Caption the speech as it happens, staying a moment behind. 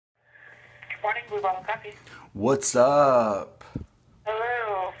Morning, Blue Bottle Coffee. What's up?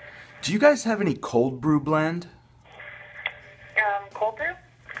 Hello. Do you guys have any cold brew blend? Cold brew?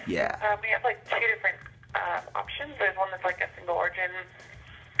 Yeah. We have like two different options. There's one that's like a single origin,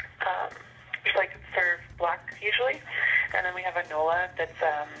 just like served black usually, and then we have a Nola that's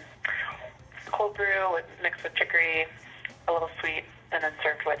cold brew with mixed with chicory, a little sweet, and then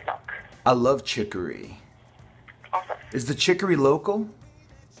served with milk. I love chicory. Awesome. Is the chicory local?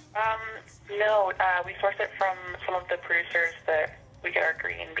 No, we source it from some of the producers that we get our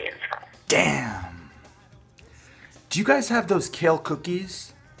green beans from. Damn. Do you guys have those kale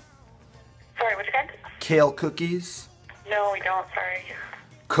cookies? Sorry, which kind? Kale cookies? No, we don't, sorry.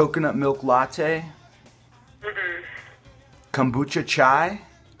 Coconut milk latte? Mm-mm. Kombucha chai?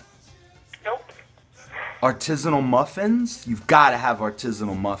 Nope. Artisanal muffins? You've got to have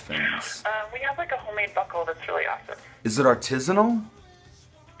artisanal muffins. We have like a homemade buckle that's really awesome. Is it artisanal?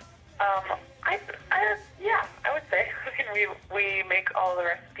 Yeah, I would say. we make all the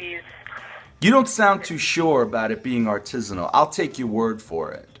recipes. You don't sound too sure about it being artisanal. I'll take your word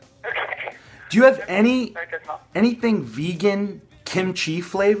for it. Okay. Do you have Artisanal. anything vegan kimchi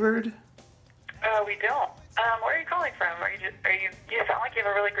flavored? We don't. Where are you calling from? You sound like you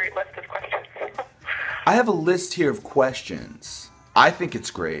have a really great list of questions. I have a list here of questions. I think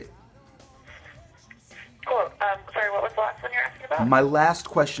it's great. Cool. Sorry, what was the last one you're asking about? My last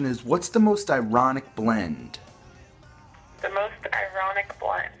question is, what's the most ironic blend? The most ironic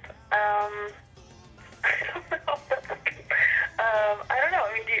blend. I don't know. I don't know.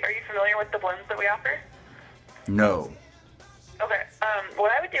 I mean, are you familiar with the blends that we offer? No. Okay.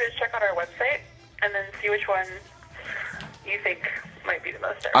 What I would do is check out our website and then see which one you think might be the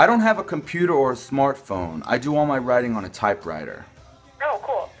most ironic. I don't have a computer or a smartphone. I do all my writing on a typewriter. Oh,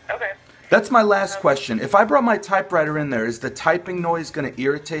 cool. Okay. That's my last question. If I brought my typewriter in there, is the typing noise going to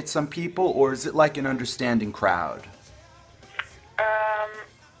irritate some people, or is it like an understanding crowd?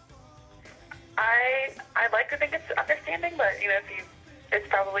 I'd like to think it's understanding, but it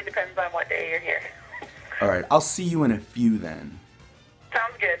probably depends on what day you're here. All right, I'll see you in a few then.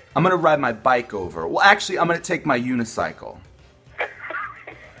 Sounds good. I'm going to ride my bike over. Well, actually, I'm going to take my unicycle. That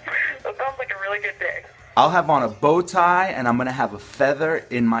sounds like a really good day. I'll have on a bow tie, and I'm going to have a feather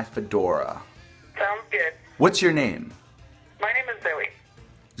in my fedora. Sounds good. What's your name? My name is Zoe.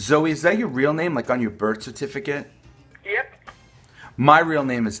 Zoe, is that your real name, like on your birth certificate? Yep. My real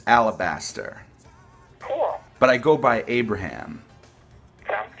name is Alabaster, Cool. but I go by Abraham.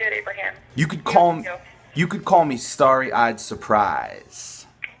 Sounds good, Abraham. You could call me Starry-Eyed Surprise.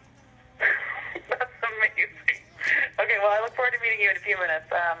 That's amazing. Okay, well, I look forward to meeting you in a few minutes.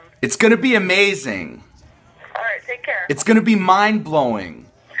 It's going to be amazing. All right, take care. It's going to be mind-blowing.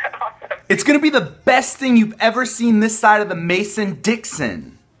 Awesome. It's going to be the best thing you've ever seen this side of the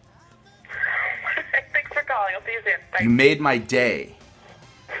Mason-Dixon. Thanks for calling. I'll see you soon. Bye. You made my day.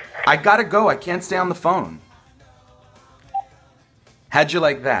 I gotta go. I can't stay on the phone. How'd you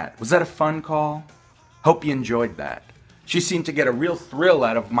like that? Was that a fun call? Hope you enjoyed that. She seemed to get a real thrill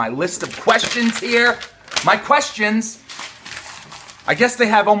out of my list of questions here. My questions. I guess they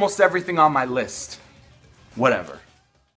have almost everything on my list. Whatever.